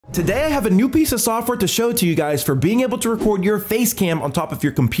Today I have a new piece of software to show to you guys for being able to record your face cam on top of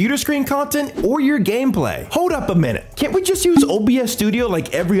your computer screen content or your gameplay. Hold up a minute. Can't we just use OBS Studio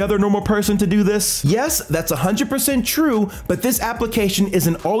like every other normal person to do this? Yes, that's 100% true, but this application is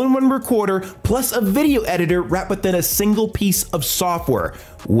an all-in-one recorder plus a video editor wrapped within a single piece of software.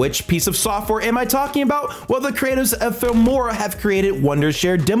 Which piece of software am I talking about? Well, the creators of Filmora have created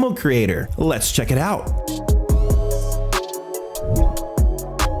Wondershare DemoCreator. Let's check it out.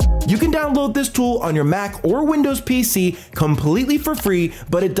 You can download this tool on your Mac or Windows PC completely for free,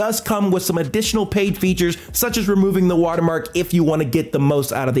 but it does come with some additional paid features such as removing the watermark if you want to get the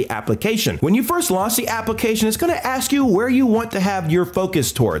most out of the application. When you first launch the application, it's going to ask you where you want to have your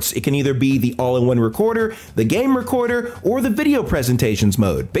focus towards. It can either be the all-in-one recorder, the game recorder, or the video presentations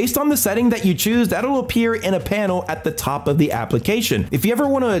mode. Based on the setting that you choose, that'll appear in a panel at the top of the application. If you ever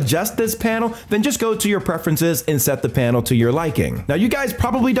want to adjust this panel, then just go to your preferences and set the panel to your liking. Now, you guys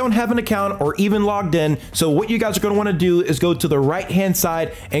probably don't have an account or even logged in, so what you guys are going to want to do is go to the right hand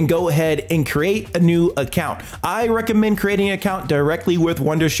side and go ahead and create a new account. I recommend creating an account directly with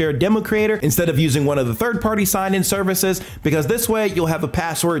Wondershare DemoCreator instead of using one of the third-party sign-in services, because this way you'll have a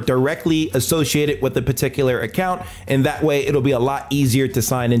password directly associated with the particular account, and that way it'll be a lot easier to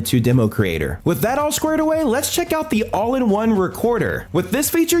sign into DemoCreator. With that all squared away, let's check out the all-in-one recorder. With this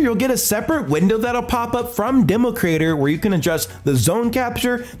feature, you'll get a separate window that'll pop up from DemoCreator where you can adjust the zone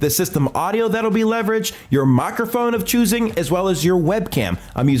capture, the system audio that'll be leveraged, your microphone of choosing, as well as your webcam.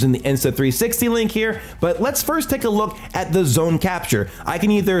 I'm using the Insta360 link here, but let's first take a look at the zone capture. I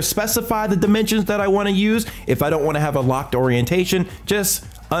can either specify the dimensions that I want to use. If I don't want to have a locked orientation, just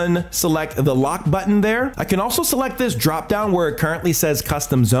unselect the lock button there. I can also select this drop down where it currently says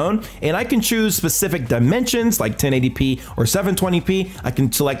custom zone, and I can choose specific dimensions like 1080p or 720p. I can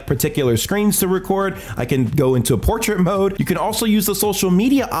select particular screens to record. I can go into portrait mode. You can also use the social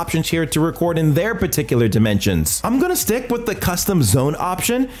media options here to record in their particular dimensions. I'm gonna stick with the custom zone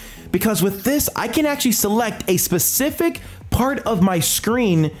option because with this, I can actually select a specific part of my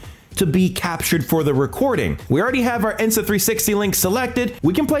screen to be captured for the recording. We already have our Insta360 link selected.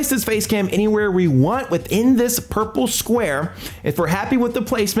 We can place this face cam anywhere we want within this purple square. If we're happy with the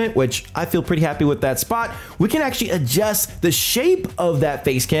placement, which I feel pretty happy with that spot, we can actually adjust the shape of that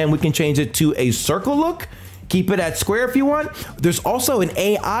face cam. We can change it to a circle look. Keep it at square if you want. There's also an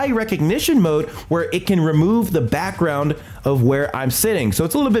AI recognition mode where it can remove the background of where I'm sitting. So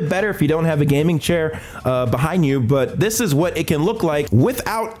it's a little bit better if you don't have a gaming chair behind you, but this is what it can look like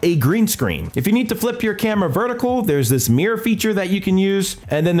without a green screen. If you need to flip your camera vertical, there's this mirror feature that you can use.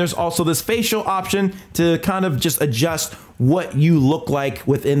 And then there's also this facial option to kind of just adjust what you look like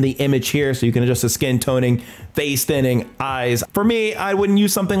within the image here. So you can adjust the skin toning, face thinning, eyes. For me, I wouldn't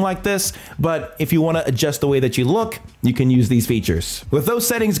use something like this, but if you want to adjust the way that you look, you can use these features. With those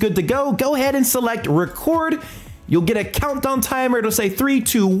settings good to go, go ahead and select record. You'll get a countdown timer. It'll say 3,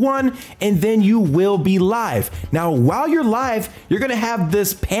 2, 1, and then you will be live. Now, while you're live, you're gonna have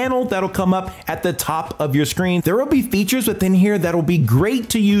this panel that'll come up at the top of your screen. There will be features within here that'll be great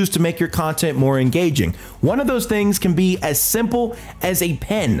to use to make your content more engaging. One of those things can be as simple as a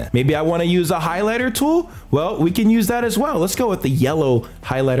pen. Maybe I wanna use a highlighter tool. Well, we can use that as well. Let's go with the yellow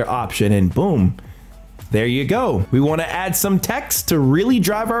highlighter option and boom. There you go. We want to add some text to really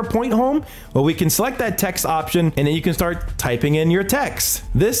drive our point home. Well, we can select that text option and then you can start typing in your text.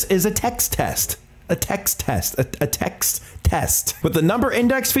 This is a text test. A text test. A text test. With the number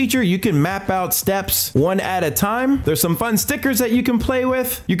index feature, you can map out steps one at a time. There's some fun stickers that you can play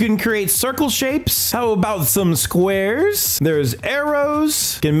with. You can create circle shapes. How about some squares? There's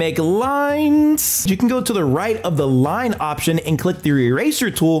arrows. You can make lines. You can go to the right of the line option and click the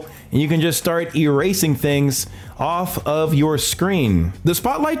eraser tool, and you can just start erasing things off of your screen. The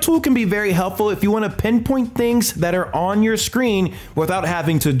spotlight tool can be very helpful if you want to pinpoint things that are on your screen without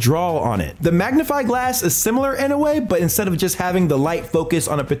having to draw on it. The magnifying glass is similar in a way, but instead of just having the light focus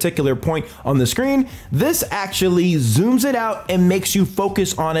on a particular point on the screen, this actually zooms it out and makes you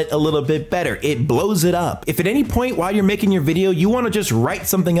focus on it a little bit better. It blows it up. If at any point while you're making your video, you want to just write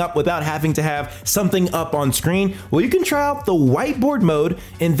something up without having to have something up on screen, well, you can try out the whiteboard mode,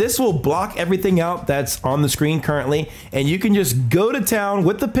 and this will block everything out that's on the screen currently, and you can just go to town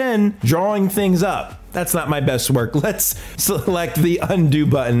with the pen drawing things up. That's not my best work. Let's select the undo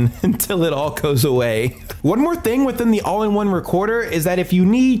button until it all goes away. One more thing within the all-in-one recorder is that if you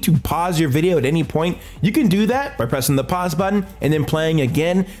need to pause your video at any point, you can do that by pressing the pause button and then playing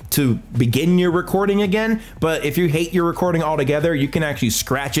again to begin your recording again. But if you hate your recording altogether, you can actually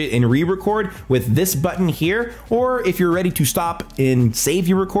scratch it and re-record with this button here. Or if you're ready to stop and save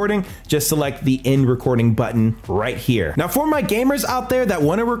your recording, just select the end recording button right here. Now, for my gamers out there that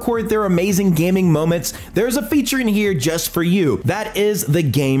want to record their amazing gaming moments, there's a feature in here just for you. That is the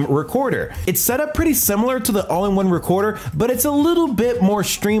game recorder. It's set up pretty similar to the all-in-one recorder, but it's a little bit more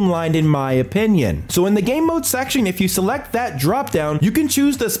streamlined in my opinion. So in the game mode section, if you select that drop down, you can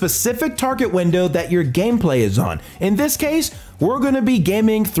choose the specific target window that your gameplay is on. In this case, we're going to be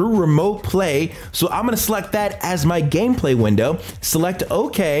gaming through remote play, so I'm going to select that as my gameplay window. Select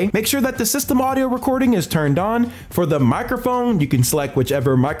OK. Make sure that the system audio recording is turned on. For the microphone, you can select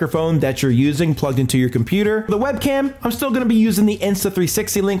whichever microphone that you're using plugged into your computer. The webcam, I'm still going to be using the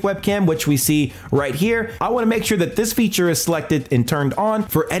Insta360 Link webcam, which we see right here. I want to make sure that this feature is selected and turned on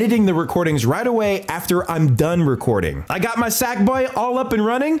for editing the recordings right away after I'm done recording. I got my Sackboy all up and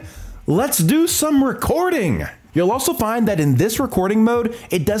running. Let's do some recording. You'll also find that in this recording mode,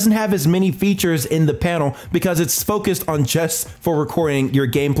 it doesn't have as many features in the panel because it's focused on just for recording your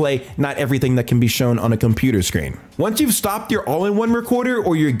gameplay, not everything that can be shown on a computer screen. Once you've stopped your all-in-one recorder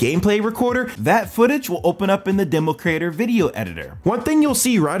or your gameplay recorder, that footage will open up in the DemoCreator video editor. One thing you'll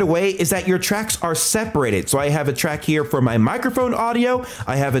see right away is that your tracks are separated. So I have a track here for my microphone audio,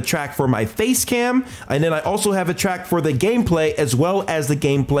 I have a track for my face cam, and then I also have a track for the gameplay as well as the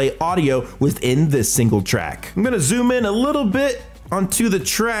gameplay audio within this single track. I'm gonna zoom in a little bit onto the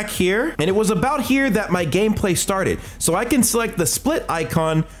track here, and it was about here that my gameplay started. So I can select the split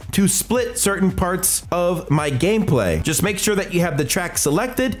icon to split certain parts of my gameplay. Just make sure that you have the track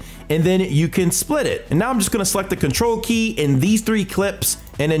selected and then you can split it. And now I'm just gonna select the control key in these 3 clips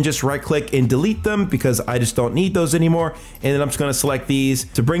and then just right click and delete them because I just don't need those anymore. And then I'm just gonna select these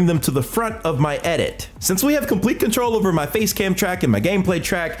to bring them to the front of my edit. Since we have complete control over my face cam track and my gameplay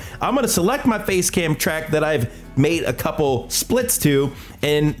track, I'm gonna select my face cam track that I've made a couple splits to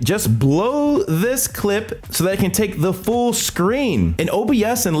and just blow this clip so that I can take the full screen. In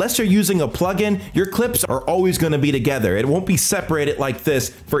OBS, unless you're using a plugin, your clips are always gonna be together. It won't be separated like this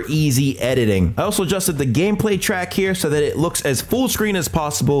for easy editing. I also adjusted the gameplay track here so that it looks as full screen as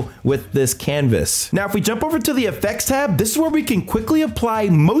possible with this canvas. Now, if we jump over to the effects tab, this is where we can quickly apply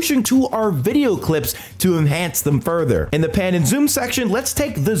motion to our video clips to enhance them further. In the pan and zoom section, let's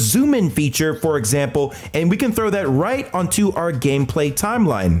take the zoom in feature, for example, and we can throw that right onto our gameplay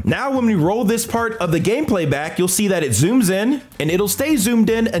timeline. Now, when we roll this part of the gameplay back, you'll see that it zooms in and it'll stay zoomed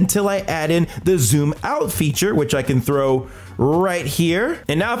in until I add in the zoom out feature, which I can throw right here.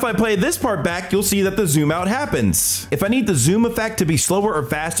 And now if I play this part back, you'll see that the zoom out happens. If I need the zoom effect to be slower or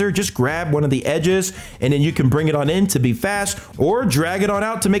faster, just grab one of the edges and then you can bring it on in to be fast or drag it on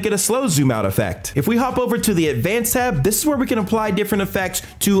out to make it a slow zoom out effect. If we hop over to the advanced tab, this is where we can apply different effects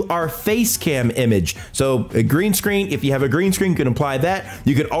to our face cam image. So a green screen, if you have a green screen, you can apply that.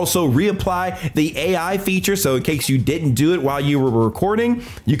 You can also reapply the AI feature. So in case you didn't do it while you were recording,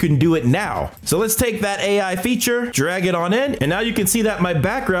 you can do it now. So let's take that AI feature, drag it on in, and now you can see that my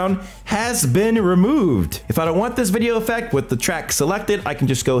background has been removed. If I don't want this video effect with the track selected, I can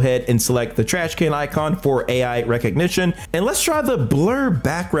just go ahead and select the trash can icon for AI recognition. And let's try the blur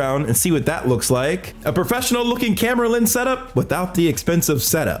background and see what that looks like. A professional looking camera lens setup without the expensive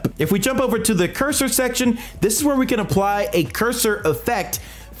setup. If we jump over to the cursor section, this is where we can apply a cursor effect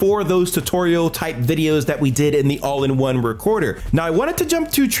for those tutorial type videos that we did in the all-in-one recorder. Now, I wanted to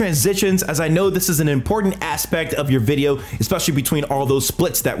jump to transitions as I know this is an important aspect of your video, especially between all those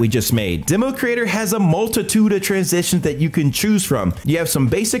splits that we just made. DemoCreator has a multitude of transitions that you can choose from. You have some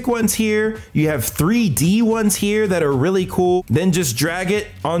basic ones here. You have 3D ones here that are really cool. Then just drag it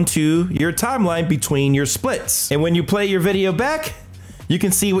onto your timeline between your splits. And when you play your video back, you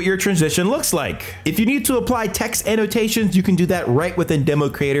can see what your transition looks like. If you need to apply text annotations, you can do that right within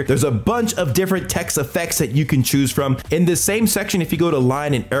DemoCreator. There's a bunch of different text effects that you can choose from. In this same section, if you go to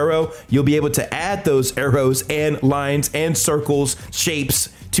line and arrow, you'll be able to add those arrows and lines and circles, shapes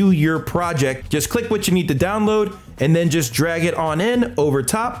to your project. Just click what you need to download and then just drag it on in over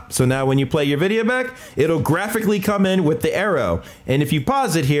top. So now when you play your video back, it'll graphically come in with the arrow. And if you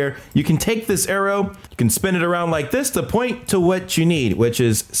pause it here, you can take this arrow, you can spin it around like this to point to what you need, which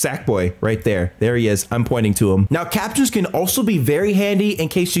is Sackboy right there. There he is, I'm pointing to him. Now captions can also be very handy in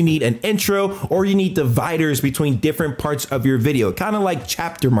case you need an intro or you need dividers between different parts of your video, kind of like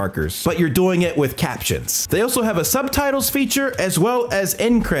chapter markers, but you're doing it with captions. They also have a subtitles feature as well as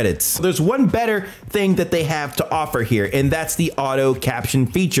end end credits. There's one better thing that they have to offer here, and that's the auto caption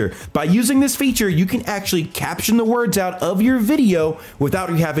feature. By using this feature, you can actually caption the words out of your video without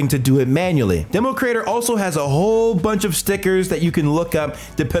you having to do it manually. DemoCreator also has a whole bunch of stickers that you can look up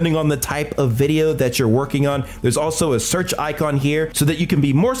depending on the type of video that you're working on. There's also a search icon here so that you can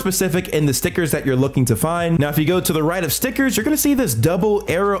be more specific in the stickers that you're looking to find. Now, if you go to the right of stickers, you're going to see this double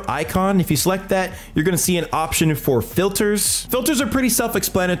arrow icon. If you select that, you're going to see an option for filters. Filters are pretty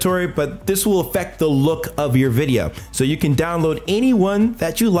self-explanatory, but this will affect the look of your video. So you can download any one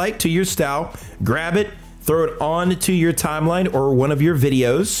that you like to your style, grab it, throw it on to your timeline or one of your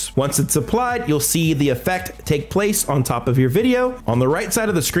videos. Once it's applied, you'll see the effect take place on top of your video. On the right side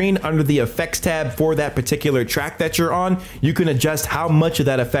of the screen, under the effects tab for that particular track that you're on, you can adjust how much of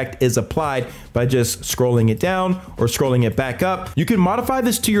that effect is applied by just scrolling it down or scrolling it back up. You can modify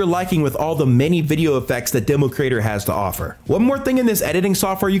this to your liking with all the many video effects that DemoCreator has to offer. One more thing in this editing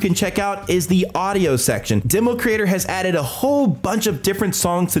software you can check out is the audio section. DemoCreator has added a whole bunch of different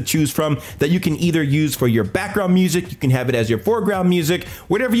songs to choose from that you can either use for your background music, you can have it as your foreground music,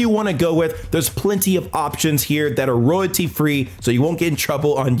 whatever you want to go with. There's plenty of options here that are royalty free, so you won't get in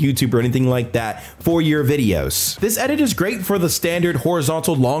trouble on YouTube or anything like that for your videos. This edit is great for the standard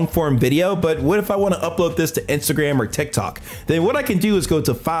horizontal long form video, but what if I want to upload this to Instagram or TikTok? Then what I can do is go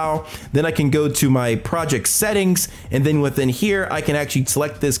to File, then I can go to my project settings, and then within here I can actually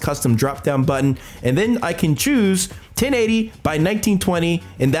select this custom drop down button, and then I can choose 1080 by 1920,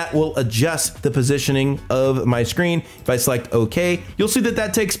 and that will adjust the positioning of my screen. If I select OK, you'll see that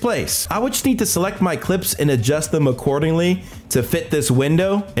that takes place. I would just need to select my clips and adjust them accordingly to fit this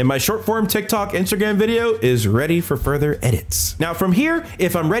window, and my short form TikTok, Instagram video is ready for further edits. Now from here,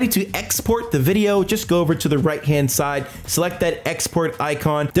 if I'm ready to export the video, just go over to the right hand side, select that export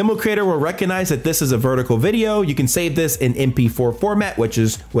icon. DemoCreator will recognize that this is a vertical video. You can save this in MP4 format, which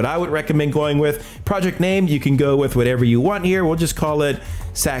is what I would recommend going with. Project name, you can go with whatever you want here. We'll just call it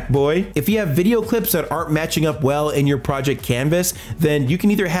Sackboy. If you have video clips that aren't matching up well in your project canvas, then you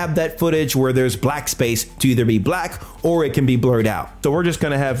can either have that footage where there's black space to either be black or it can be blurred out. So we're just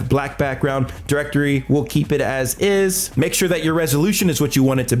gonna have black background. Directory, we'll keep it as is. Make sure that your resolution is what you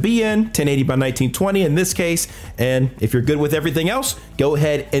want it to be in, 1080 by 1920 in this case. And if you're good with everything else, go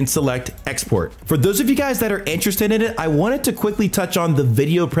ahead and select export. For those of you guys that are interested in it, I wanted to quickly touch on the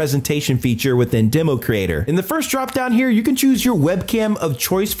video presentation feature within DemoCreator. In the first drop down here, you can choose your webcam of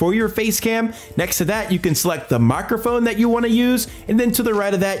choice for your face cam. Next to that, you can select the microphone that you want to use. And then to the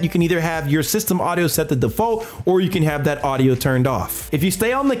right of that, you can either have your system audio set to default, or you can have that audio turned off. If you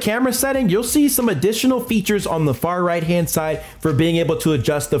stay on the camera setting, you'll see some additional features on the far right hand side for being able to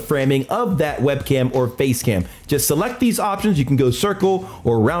adjust the framing of that webcam or face cam. Just select these options. You can go circle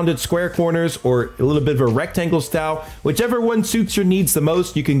or rounded square corners or a little bit of a rectangle style. Whichever one suits your needs the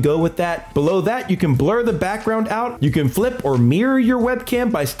most, you can go with that. Below that, you can blur the background out. You can flip or mirror your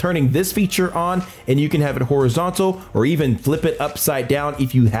webcam by turning this feature on, and you can have it horizontal or even flip it upside down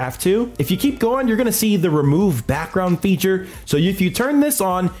if you have to. If you keep going, you're gonna see the remove background feature. So if you turn this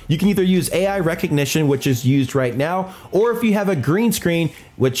on, you can either use AI recognition, which is used right now, or if you have a green screen,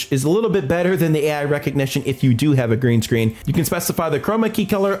 which is a little bit better than the AI recognition if you do have a green screen, you can specify the chroma key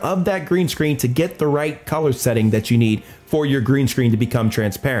color of that green screen to get the right color setting that you need for your green screen to become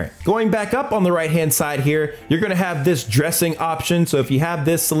transparent. Going back up on the right hand side here, you're gonna have this dressing option. So if you have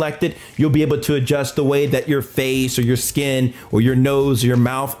this selected, you'll be able to adjust the way that your face or your skin or your nose or your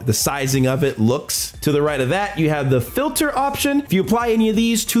mouth, the sizing of it looks. To the right of that, you have the filter option. If you apply any of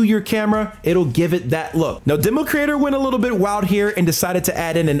these to your camera, it'll give it that look. Now, DemoCreator went a little bit wild here and decided to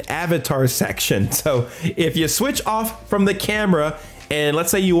add in an avatar section. So if you switch off from the camera, and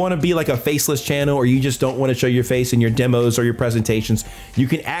let's say you want to be like a faceless channel, or you just don't want to show your face in your demos or your presentations, you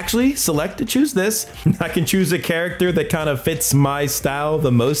can actually select to choose this. I can choose a character that kind of fits my style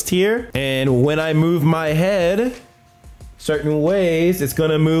the most here. And when I move my head certain ways, it's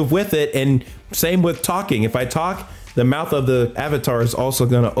going to move with it. And same with talking. If I talk, the mouth of the avatar is also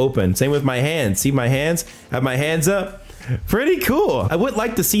going to open. Same with my hands. See my hands? Have my hands up. Pretty cool. I would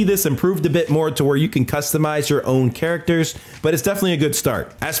like to see this improved a bit more to where you can customize your own characters, but it's definitely a good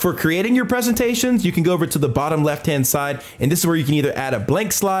start. As for creating your presentations, you can go over to the bottom left-hand side, and this is where you can either add a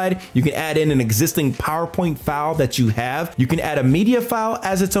blank slide, you can add in an existing PowerPoint file that you have, you can add a media file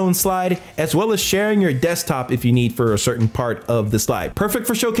as its own slide, as well as sharing your desktop if you need for a certain part of the slide. Perfect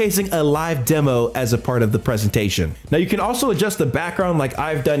for showcasing a live demo as a part of the presentation. Now you can also adjust the background like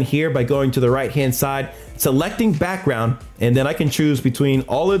I've done here by going to the right-hand side, selecting background, and then I can choose between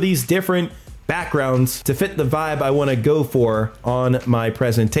all of these different backgrounds to fit the vibe I want to go for on my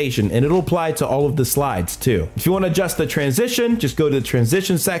presentation, and it'll apply to all of the slides too. If you want to adjust the transition, just go to the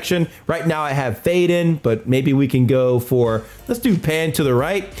transition section. Right now I have fade in, but maybe we can go for, let's do pan to the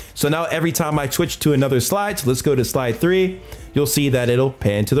right. So now every time I switch to another slide, so let's go to slide 3, you'll see that it'll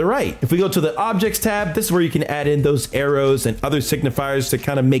pan to the right. If we go to the objects tab, this is where you can add in those arrows and other signifiers to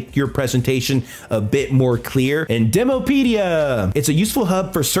kind of make your presentation a bit more clear. And Demopedia, it's a useful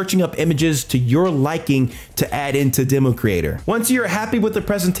hub for searching up images to your liking to add into DemoCreator. Once you're happy with the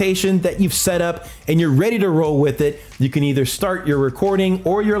presentation that you've set up and you're ready to roll with it, you can either start your recording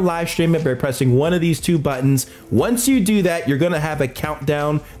or your live stream by pressing one of these two buttons. Once you do that, you're gonna have a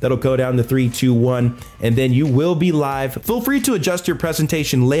countdown that'll go down to 3, 2, 1, and then you will be live. Feel free to adjust your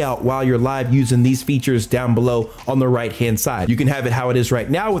presentation layout while you're live using these features down below on the right hand side. You can have it how it is right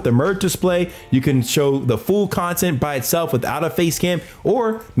now with the merge display. You can show the full content by itself without a face cam,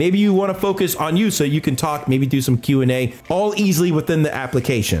 or maybe you want to focus on you so you can talk, maybe do some Q&A, all easily within the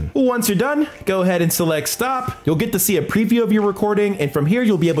application. Once you're done, go ahead and select stop. You'll get to see a preview of your recording, and from here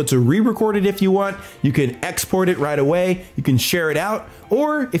you'll be able to re-record it if you want. You can export it right away. You can share it out,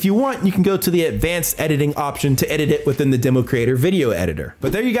 or if you want, you can go to the advanced editing option to edit it within the DemoCreator video editor.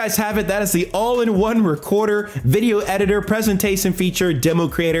 But there you guys have it. That is the all-in-one recorder, video editor, presentation feature,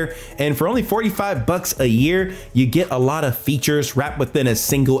 DemoCreator. And for only 45 bucks a year, you get a lot of features wrapped within a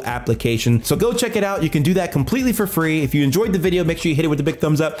single application. So go check it out. You can do that completely for free. If you enjoyed the video, make sure you hit it with a big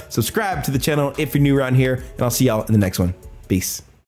thumbs up. Subscribe to the channel if you're new around here, and I'll see y'all in the next one. Peace.